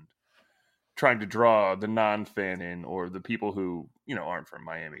tourism and trying to draw the non-fan in, or the people who, aren't from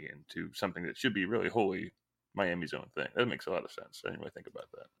Miami, into something that should be really wholly Miami's own thing. That makes a lot of sense. I didn't really think about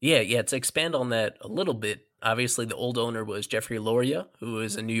that. Yeah. To expand on that a little bit, obviously the old owner was Jeffrey Loria, who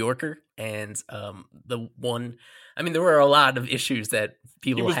is a New Yorker, and there were a lot of issues that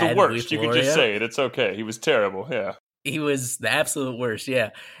people had. He was the worst. You could just say it. It's okay. He was terrible. Yeah. He was the absolute worst, yeah.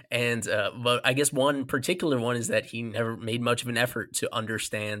 And but I guess one particular one is that he never made much of an effort to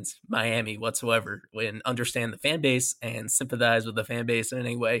understand Miami whatsoever, and understand the fan base and sympathize with the fan base in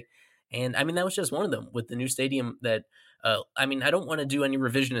any way. And I mean, that was just one of them with the new stadium that, I don't want to do any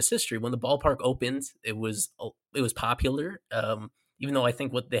revisionist history. When the ballpark opened, it was popular, even though I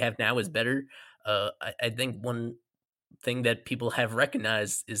think what they have now is better. I think one thing that people have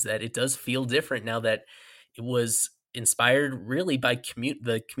recognized is that it does feel different now that it was inspired really by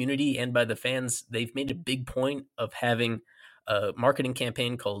the community and by the fans. They've made a big point of having a marketing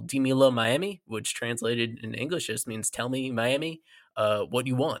campaign called Dímelo Miami, which translated in English just means "Tell me Miami what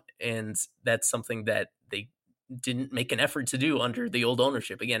you want," and that's something that they didn't make an effort to do under the old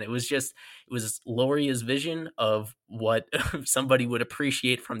ownership. Again, it was Loria's vision of what somebody would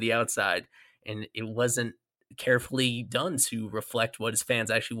appreciate from the outside, and it wasn't carefully done to reflect what his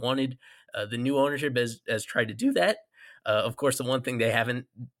fans actually wanted. The new ownership has tried to do that. Of course, the one thing they haven't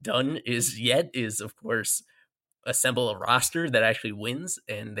done is of course, assemble a roster that actually wins,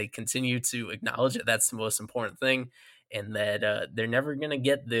 and they continue to acknowledge that that's the most important thing, and that they're never going to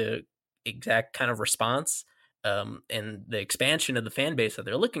get the exact kind of response and the expansion of the fan base that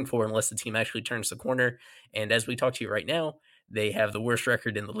they're looking for unless the team actually turns the corner. And as we talk to you right now, they have the worst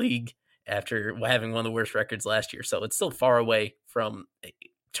record in the league after having one of the worst records last year. So it's still far away from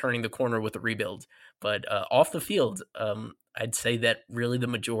turning the corner with a rebuild. But off the field, I'd say that really the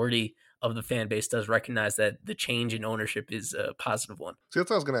majority of the fan base does recognize that the change in ownership is a positive one. See, that's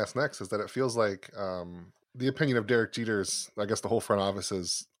what I was going to ask next, is that it feels like the opinion of Derek Jeter's, I guess the whole front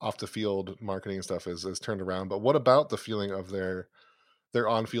office's off the field marketing and stuff is turned around. But what about the feeling of their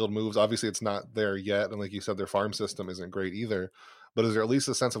on-field moves? Obviously it's not there yet. And like you said, their farm system isn't great either. But is there at least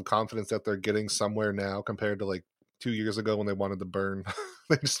a sense of confidence that they're getting somewhere now compared to like 2 years ago when they wanted to burn?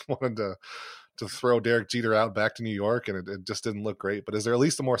 They just wanted to throw Derek Jeter out back to New York, and it just didn't look great. But is there at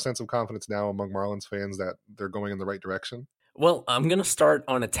least a more sense of confidence now among Marlins fans that they're going in the right direction? Well, I'm going to start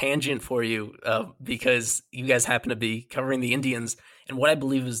on a tangent for you because you guys happen to be covering the Indians, and what I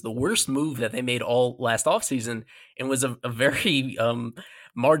believe is the worst move that they made all last offseason, and was a very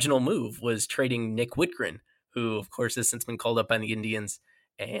marginal move was trading Nick Whitgren, who, of course, has since been called up by the Indians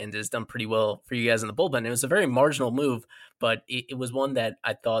and has done pretty well for you guys in the bullpen. It was a very marginal move, but it was one that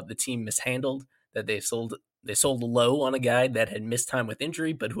I thought the team mishandled, that they sold low on a guy that had missed time with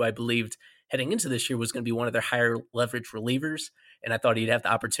injury, but who I believed heading into this year was going to be one of their higher leverage relievers. And I thought he'd have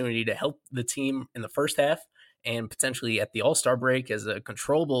the opportunity to help the team in the first half and potentially at the All-Star break as a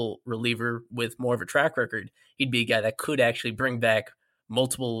controllable reliever with more of a track record. He'd be a guy that could actually bring back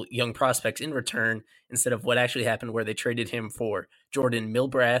multiple young prospects in return instead of what actually happened where they traded him for Jordan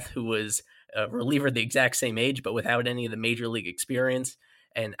Milbrath, who was a reliever the exact same age, but without any of the major league experience.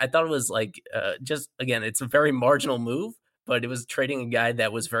 And I thought it was just, again, it's a very marginal move, but it was trading a guy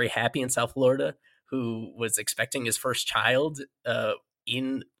that was very happy in South Florida, who was expecting his first child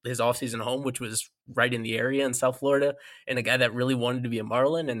in his offseason home, which was right in the area in South Florida, and a guy that really wanted to be a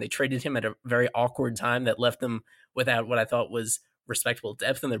Marlin. And they traded him at a very awkward time that left them without what I thought was respectable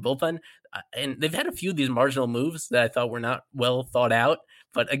depth in their bullpen. And they've had a few of these marginal moves that I thought were not well thought out.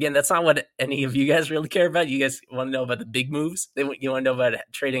 But again, that's not what any of you guys really care about. You guys want to know about the big moves. You want to know about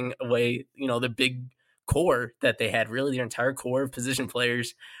trading away, the big core that they had, really their entire core of position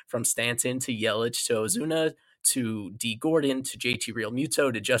players, from Stanton to Yelich to Ozuna to D. Gordon to JT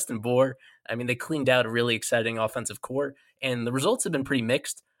Realmuto to Justin Bour. I mean, they cleaned out a really exciting offensive core, and the results have been pretty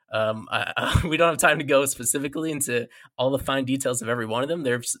mixed. We don't have time to go specifically into all the fine details of every one of them.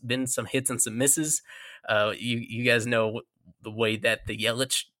 There's been some hits and some misses. You guys know the way that the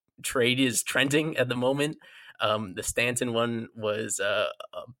Yelich trade is trending at the moment. The Stanton one was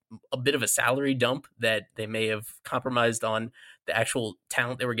a bit of a salary dump that they may have compromised on the actual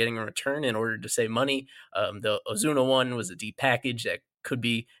talent they were getting in return in order to save money. The Ozuna one was a deep package that could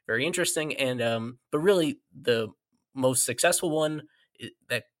be very interesting. And but really the most successful one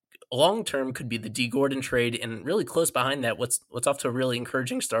that long-term could be the D. Gordon trade, and really close behind that, what's off to a really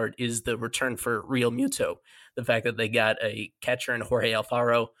encouraging start is the return for Realmuto. The fact that they got a catcher in Jorge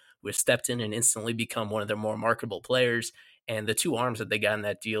Alfaro who has stepped in and instantly become one of their more marketable players, and the two arms that they got in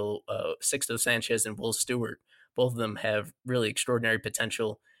that deal, Sixto Sanchez and Will Stewart, both of them have really extraordinary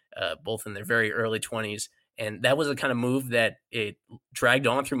potential, both in their very early 20s. And that was the kind of move that it dragged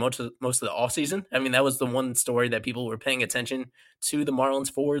on through most of the offseason. I mean, that was the one story that people were paying attention to the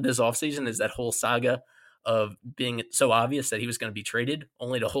Marlins for this offseason, is that whole saga of being so obvious that he was going to be traded,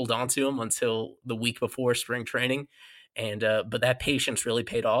 only to hold on to him until the week before spring training. And but that patience really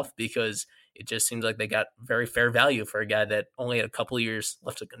paid off, because it just seems like they got very fair value for a guy that only had a couple of years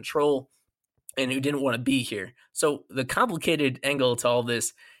left to control and who didn't want to be here. So the complicated angle to all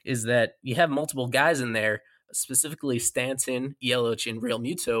this is that you have multiple guys in there, specifically Stanton, Yelich, and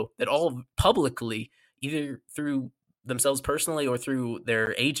Realmuto, that all publicly, either through themselves personally or through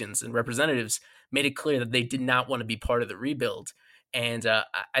their agents and representatives, made it clear that they did not want to be part of the rebuild. And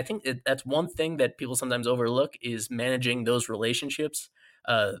I think that's one thing that people sometimes overlook, is managing those relationships.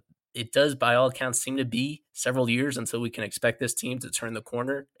 It does, by all accounts, seem to be several years until we can expect this team to turn the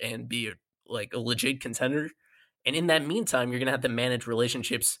corner and be a legit contender. And in that meantime, you're going to have to manage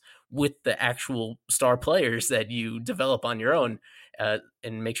relationships with the actual star players that you develop on your own,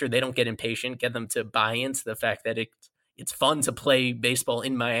 and make sure they don't get impatient, get them to buy into the fact that it's fun to play baseball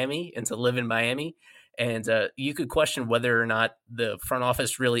in Miami and to live in Miami. And you could question whether or not the front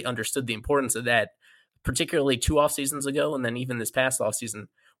office really understood the importance of that, particularly 2 off seasons ago, and then even this past off season,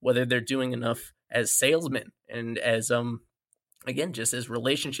 whether they're doing enough as salesmen and as, again, just as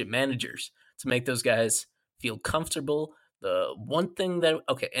relationship managers to make those guys feel comfortable. The one thing that,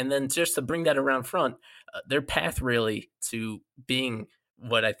 and then just to bring that around front, their path really to being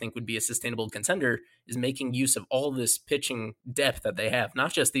what I think would be a sustainable contender is making use of all this pitching depth that they have,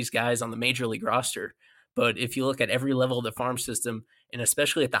 not just these guys on the major league roster, but if you look at every level of the farm system, and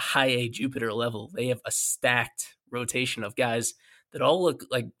especially at the high A Jupiter level, they have a stacked rotation of guys that all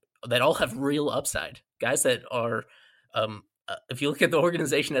have real upside. Guys that are, if you look at the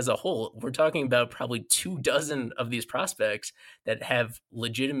organization as a whole, we're talking about probably 24 of these prospects that have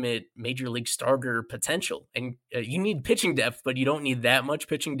legitimate major league starter potential. And you need pitching depth, but you don't need that much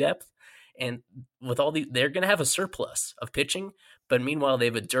pitching depth. And with all they're going to have a surplus of pitching, but meanwhile, they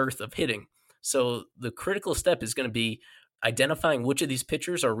have a dearth of hitting. So the critical step is going to be identifying which of these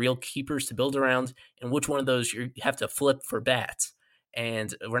pitchers are real keepers to build around, and which one of those you have to flip for bats.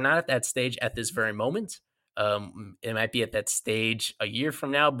 And we're not at that stage at this very moment. It might be at that stage a year from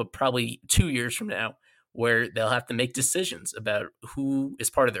now, but probably 2 years from now, where they'll have to make decisions about who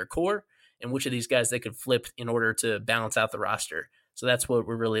is part of their core and which of these guys they could flip in order to balance out the roster. So that's what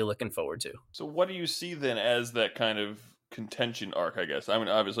we're really looking forward to. So what do you see then as that kind of contention arc, I guess. I mean,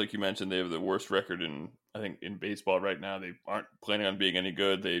 obviously, like you mentioned, they have the worst record in baseball right now. They aren't planning on being any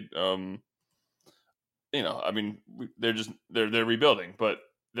good. They, I mean, they're rebuilding, but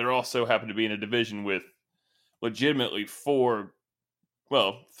they're also happen to be in a division with legitimately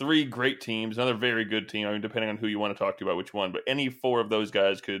three great teams, another very good team. I mean, depending on who you want to talk to about which one, but any four of those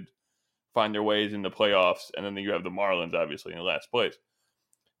guys could find their ways into playoffs, and then you have the Marlins, obviously, in last place.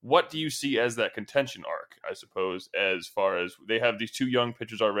 What do you see as that contention arc, I suppose, as far as they have these two young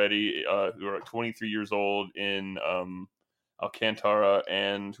pitchers already who are 23 years old in Alcantara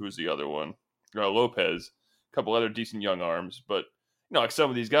and who's the other one? Lopez, a couple other decent young arms, but like some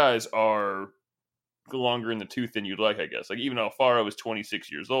of these guys are longer in the tooth than you'd like, I guess. Like even Alfaro is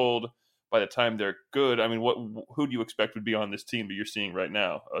 26 years old. By the time they're good, I mean, who do you expect would be on this team that you're seeing right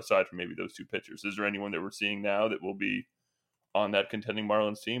now, aside from maybe those two pitchers? Is there anyone that we're seeing now that will be on that contending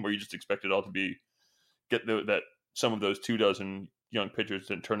Marlins team, or you just expect it all to be that some of those 24 young pitchers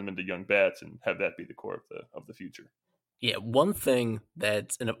and turn them into young bats and have that be the core of the future? Yeah, one thing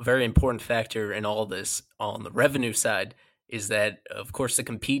that's a very important factor in all this on the revenue side is that, of course, to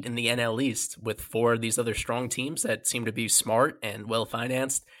compete in the NL East with four of these other strong teams that seem to be smart and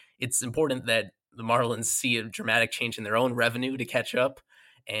well-financed, it's important that the Marlins see a dramatic change in their own revenue to catch up.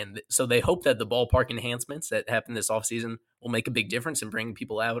 And so they hope that the ballpark enhancements that happen this offseason will make a big difference in bringing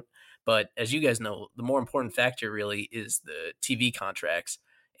people out. But as you guys know, the more important factor really is the TV contracts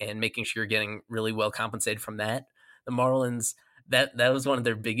and making sure you're getting really well compensated from that. The Marlins, that was one of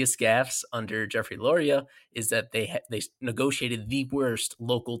their biggest gaffes under Jeffrey Loria, is that they negotiated the worst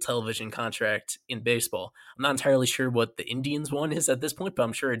local television contract in baseball. I'm not entirely sure what the Indians one is at this point, but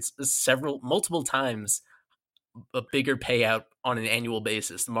I'm sure it's multiple times a bigger payout on an annual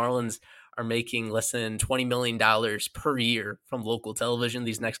basis. The Marlins are making less than $20 million per year from local television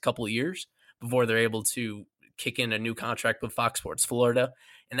these next couple of years before they're able to kick in a new contract with Fox Sports Florida.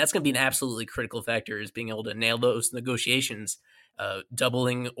 And that's going to be an absolutely critical factor, is being able to nail those negotiations,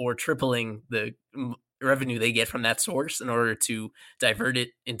 doubling or tripling the revenue they get from that source in order to divert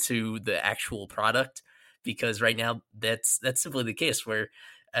it into the actual product. Because right now that's simply the case, where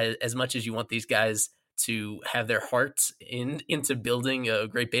as much as you want these guys to have their hearts into building a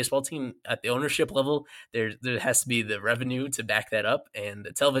great baseball team at the ownership level, there has to be the revenue to back that up. And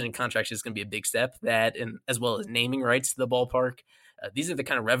the television contract is going to be a big step, that, and as well as naming rights to the ballpark. These are the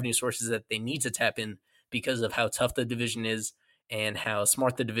kind of revenue sources that they need to tap in because of how tough the division is and how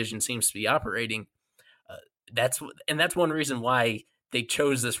smart the division seems to be operating. That's one reason why they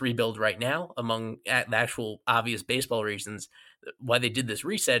chose this rebuild right now, among the actual obvious baseball reasons. Why they did this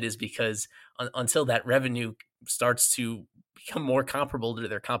reset is because until that revenue starts to become more comparable to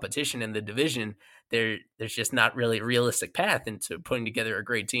their competition in the division, there's just not really a realistic path into putting together a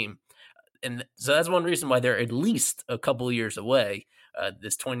great team. And so that's one reason why they're at least a couple of years away.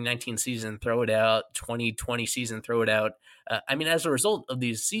 This 2019 season, throw it out. 2020 season, throw it out. I mean, as a result of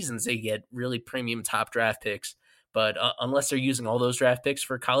these seasons, they get really premium top draft picks. But unless they're using all those draft picks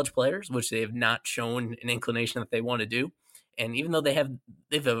for college players, which they have not shown an inclination that they want to do, and even though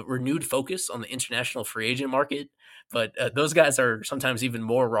they've a renewed focus on the international free agent market, but those guys are sometimes even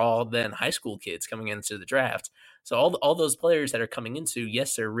more raw than high school kids coming into the draft. So all those players that are coming into,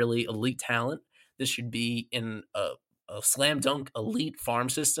 yes, they're really elite talent. This should be in a slam dunk elite farm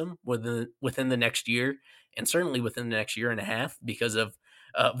system within the next year, and certainly within the next year and a half, because of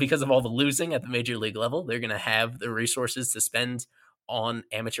all the losing at the major league level. They're going to have the resources to spend on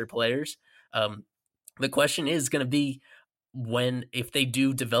amateur players. The question is going to be if they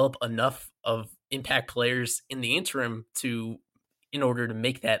do develop enough of impact players in the interim in order to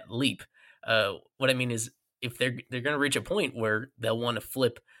make that leap. What I mean is, if they're going to reach a point where they'll want to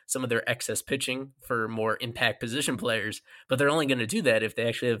flip some of their excess pitching for more impact position players, but they're only going to do that if they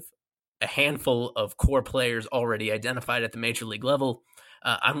actually have a handful of core players already identified at the major league level.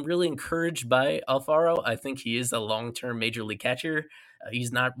 I'm really encouraged by Alfaro. I think he is a long-term major league catcher.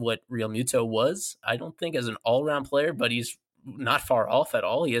 He's not what Real Muto was, I don't think, as an all-around player, but he's not far off at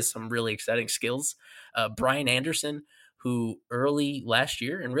all. He has some really exciting skills. Brian Anderson, who early last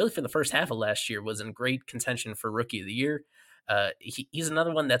year, and really for the first half of last year, was in great contention for Rookie of the Year. He's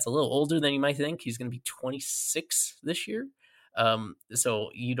another one that's a little older than you might think. He's going to be 26 this year. So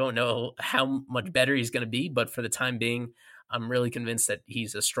you don't know how much better he's going to be, but for the time being, I'm really convinced that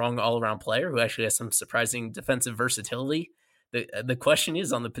he's a strong all-around player who actually has some surprising defensive versatility. The question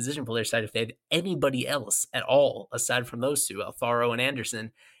is, on the position player side, if they have anybody else at all aside from those two, Alfaro and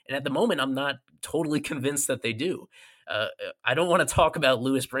Anderson. And at the moment, I'm not totally convinced that they do. I don't want to talk about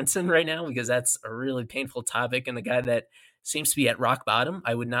Lewis Brinson right now because that's a really painful topic, and a guy that seems to be at rock bottom.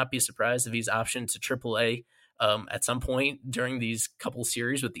 I would not be surprised if he's optioned to AAA at some point during these couple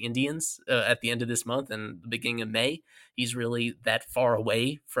series with the Indians at the end of this month and the beginning of May. He's really that far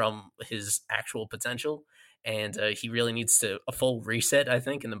away from his actual potential, and he really needs a full reset, I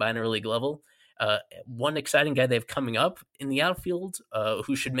think, in the minor league level. One exciting guy they have coming up in the outfield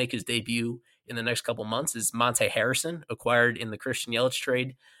who should make his debut in the next couple months is Monte Harrison, acquired in the Christian Yelich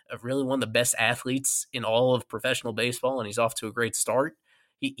trade. Really one of the best athletes in all of professional baseball, and he's off to a great start.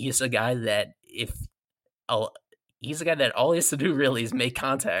 He's a guy that he's a guy that all he has to do really is make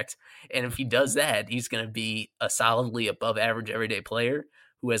contact. And if he does that, he's going to be a solidly above average everyday player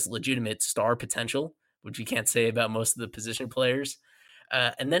who has legitimate star potential, which you can't say about most of the position players.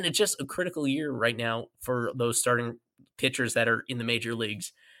 And then it's just a critical year right now for those starting pitchers that are in the major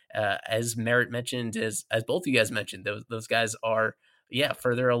leagues. As Merritt mentioned, as both of you guys mentioned, those guys are,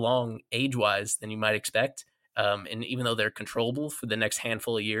 further along age-wise than you might expect. And even though they're controllable for the next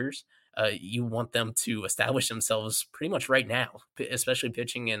handful of years, you want them to establish themselves pretty much right now, especially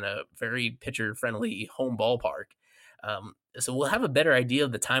pitching in a very pitcher-friendly home ballpark. So we'll have a better idea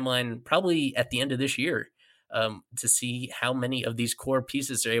of the timeline probably at the end of this year to see how many of these core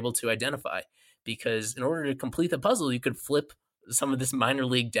pieces are able to identify. Because in order to complete the puzzle, you could flip some of this minor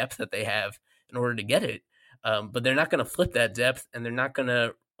league depth that they have in order to get it. But they're not going to flip that depth, and they're not going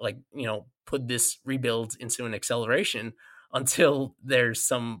to put this rebuild into an acceleration until there's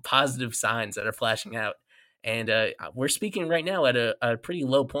some positive signs that are flashing out. And we're speaking right now at a pretty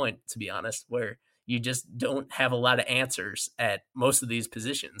low point, to be honest, where you just don't have a lot of answers at most of these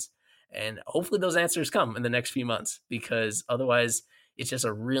positions. And hopefully those answers come in the next few months, because otherwise it's just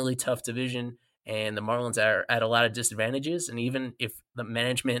a really tough division, and the Marlins are at a lot of disadvantages. And even if the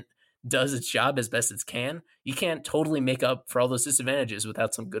management does its job as best it can, you can't totally make up for all those disadvantages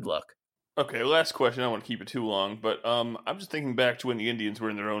without some good luck. Okay, last question. I don't want to keep it too long, but I'm just thinking back to when the Indians were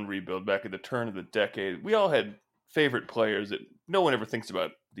in their own rebuild back at the turn of the decade. We all had favorite players that no one ever thinks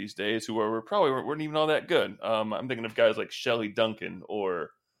about these days who weren't even all that good. I'm thinking of guys like Shelley Duncan or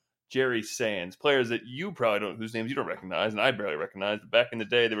Jerry Sands, players that you probably don't, whose names you don't recognize, and I barely recognize, but back in the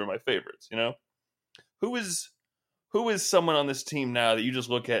day, they were my favorites, Who is someone on this team now that you just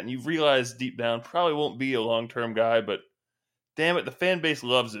look at and you realize deep down probably won't be a long-term guy, but damn it, the fan base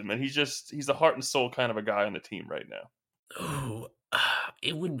loves him, and he's the heart and soul kind of a guy on the team right now. Oh,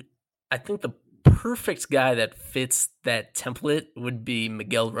 I think the perfect guy that fits that template would be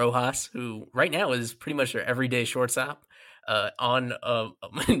Miguel Rojas, who right now is pretty much their everyday shortstop.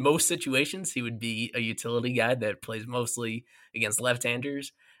 In most situations, he would be a utility guy that plays mostly against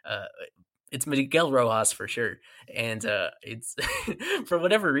left-handers. It's Miguel Rojas for sure. And it's for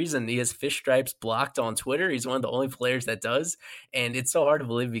whatever reason, he has fish stripes blocked on Twitter. He's one of the only players that does. And it's so hard to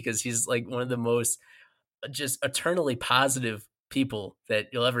believe because he's like one of the most just eternally positive people that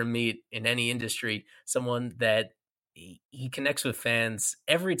you'll ever meet in any industry. Someone that he connects with fans,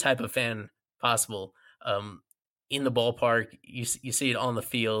 every type of fan possible. In the ballpark, you see it on the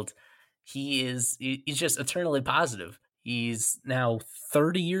field. He's just eternally positive. He's now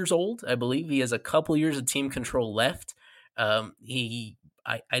 30 years old, I believe. He has a couple years of team control left.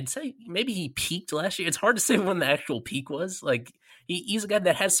 I'd say maybe he peaked last year. It's hard to say when the actual peak was. Like he's a guy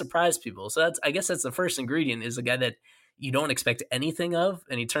that has surprised people. So I guess that's the first ingredient, is a guy that you don't expect anything of,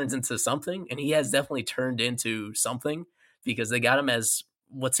 and he turns into something. And he has definitely turned into something, because they got him as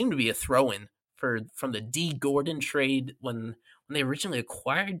what seemed to be a throw-in from the D. Gordon trade when they originally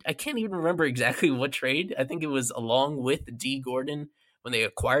acquired. I can't even remember exactly what trade. I think it was along with D. Gordon when they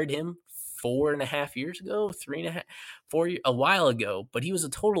acquired him 4.5 years ago, 4 a while ago. But he was a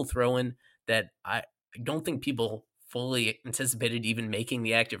total throw-in that I don't think people fully anticipated even making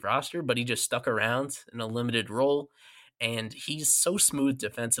the active roster, but he just stuck around in a limited role. And he's so smooth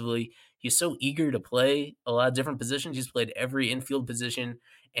defensively. He's so eager to play a lot of different positions. He's played every infield position.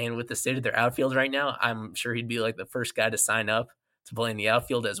 And with the state of their outfield right now, I'm sure he'd be like the first guy to sign up to play in the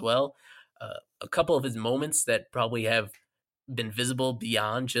outfield as well. A couple of his moments that probably have been visible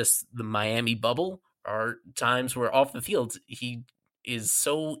beyond just the Miami bubble are times where off the field, he is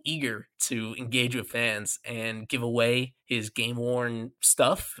so eager to engage with fans and give away his game-worn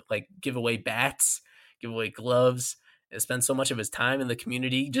stuff, like give away bats, give away gloves, and spend so much of his time in the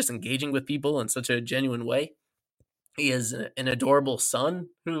community just engaging with people in such a genuine way. He has an adorable son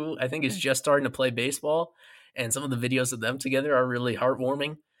who I think is just starting to play baseball, and some of the videos of them together are really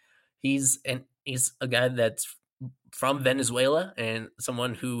heartwarming. He's a guy that's from Venezuela and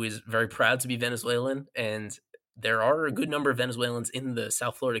someone who is very proud to be Venezuelan, and there are a good number of Venezuelans in the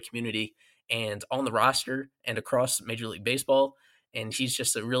South Florida community and on the roster and across Major League Baseball, and he's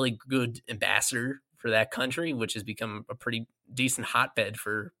just a really good ambassador for that country, which has become a pretty decent hotbed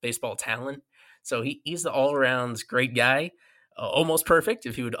for baseball talent. So he's the all-around great guy, almost perfect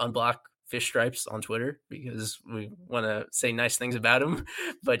if he would unblock Fish Stripes on Twitter, because we want to say nice things about him.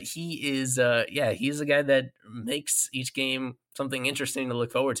 But he is, he's a guy that makes each game something interesting to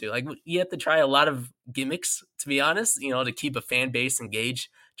look forward to. Like, you have to try a lot of gimmicks, to be honest, to keep a fan base engaged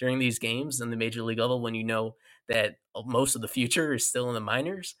during these games in the major league level, when you know that most of the future is still in the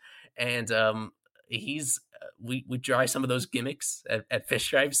minors. And we try some of those gimmicks at Fish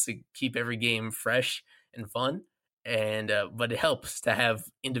Stripes to keep every game fresh and fun. And but it helps to have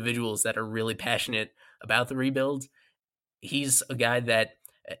individuals that are really passionate about the rebuild. He's a guy that,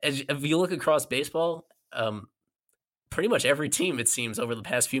 if you look across baseball, pretty much every team, it seems, over the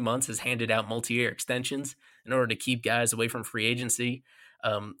past few months has handed out multi-year extensions in order to keep guys away from free agency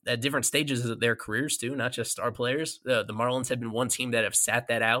at different stages of their careers too, not just star players. The Marlins have been one team that have sat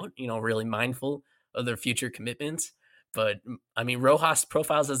that out, really mindful of their future commitments. But I mean, Rojas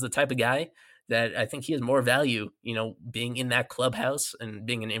profiles as the type of guy that I think he has more value, being in that clubhouse and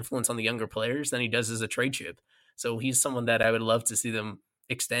being an influence on the younger players than he does as a trade chip. So he's someone that I would love to see them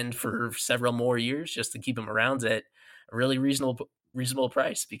extend for several more years, just to keep him around at a really reasonable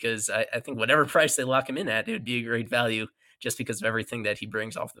price, because I think whatever price they lock him in at, it would be a great value just because of everything that he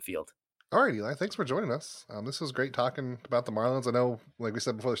brings off the field. All right, Eli, thanks for joining us. This was great talking about the Marlins. I know, like we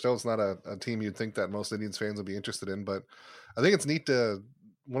said before the show, it's not a team you'd think that most Indians fans would be interested in, but I think it's neat to...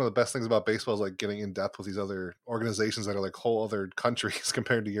 One of the best things about baseball is like getting in depth with these other organizations that are like whole other countries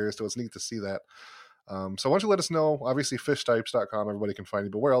compared to yours. So it's neat to see that. So why don't you let us know? Obviously, fishtypes.com, everybody can find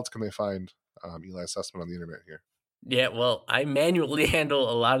you, but where else can they find Eli Sussman on the internet here? Yeah, well, I manually handle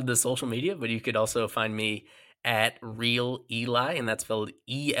a lot of the social media, but you could also find me at Real Eli, and that's spelled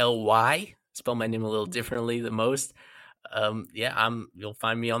ELY. Spell my name a little differently than most. You'll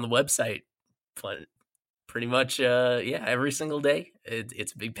find me on the website. Pretty much, every single day.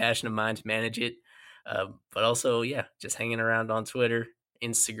 It's a big passion of mine to manage it. But also, just hanging around on Twitter,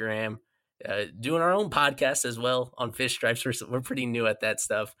 Instagram, doing our own podcast as well on Fish Stripes. We're pretty new at that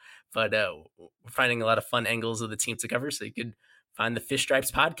stuff, but we're finding a lot of fun angles of the team to cover. So you could find the Fish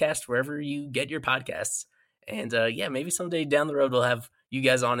Stripes podcast wherever you get your podcasts. And maybe someday down the road we'll have you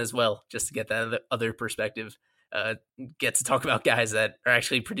guys on as well, just to get that other perspective. Get to talk about guys that are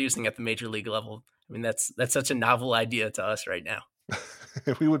actually producing at the major league level. I mean, that's such a novel idea to us right now.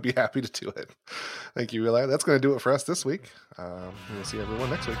 We would be happy to do it. Thank you, Eli. That's going to do it for us this week. We'll see everyone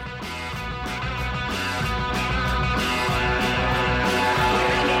next week.